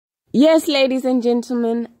Yes, ladies and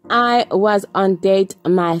gentlemen, I was on Date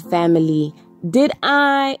My Family. Did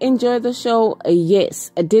I enjoy the show?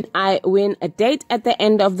 Yes. Did I win a date at the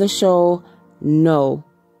end of the show? No.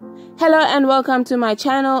 Hello and welcome to my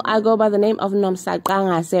channel. I go by the name of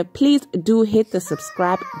Nomsaqanga. So please do hit the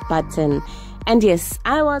subscribe button. And yes,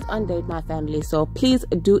 I was on Date My Family, so please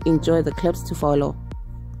do enjoy the clips to follow.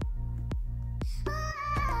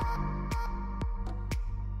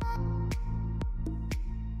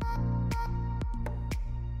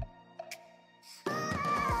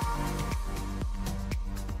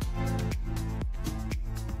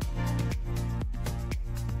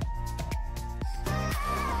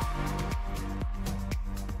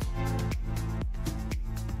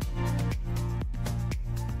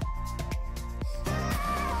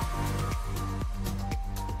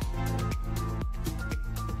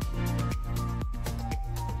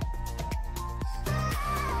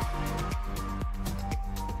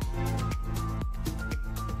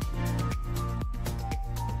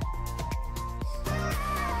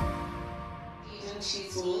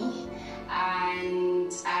 Choose me,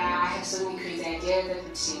 and I have so many creative ideas that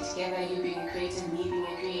we share together. You being a creative, me being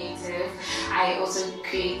a creative. I also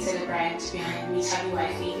created a brand behind me, Chubby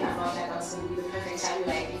Wifey. I felt like I was going to be the perfect Chubby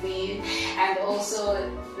Wifey for you. And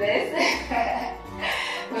also this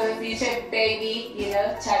for the future baby,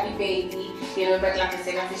 chubby baby, but like I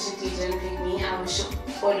said, officially didn't pick me. I wish you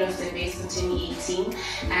all of the best in 2018,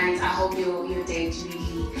 and I hope your date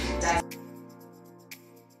really does.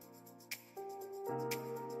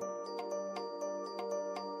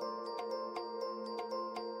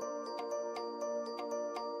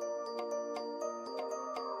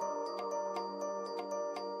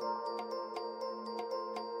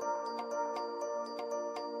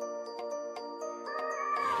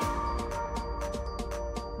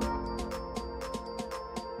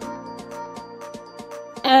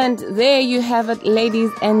 And there you have it, ladies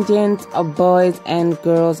and gents, boys and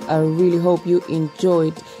girls. I really hope you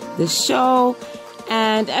enjoyed the show.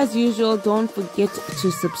 And as usual, don't forget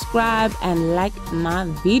to subscribe and like my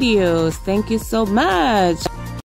videos. Thank you so much.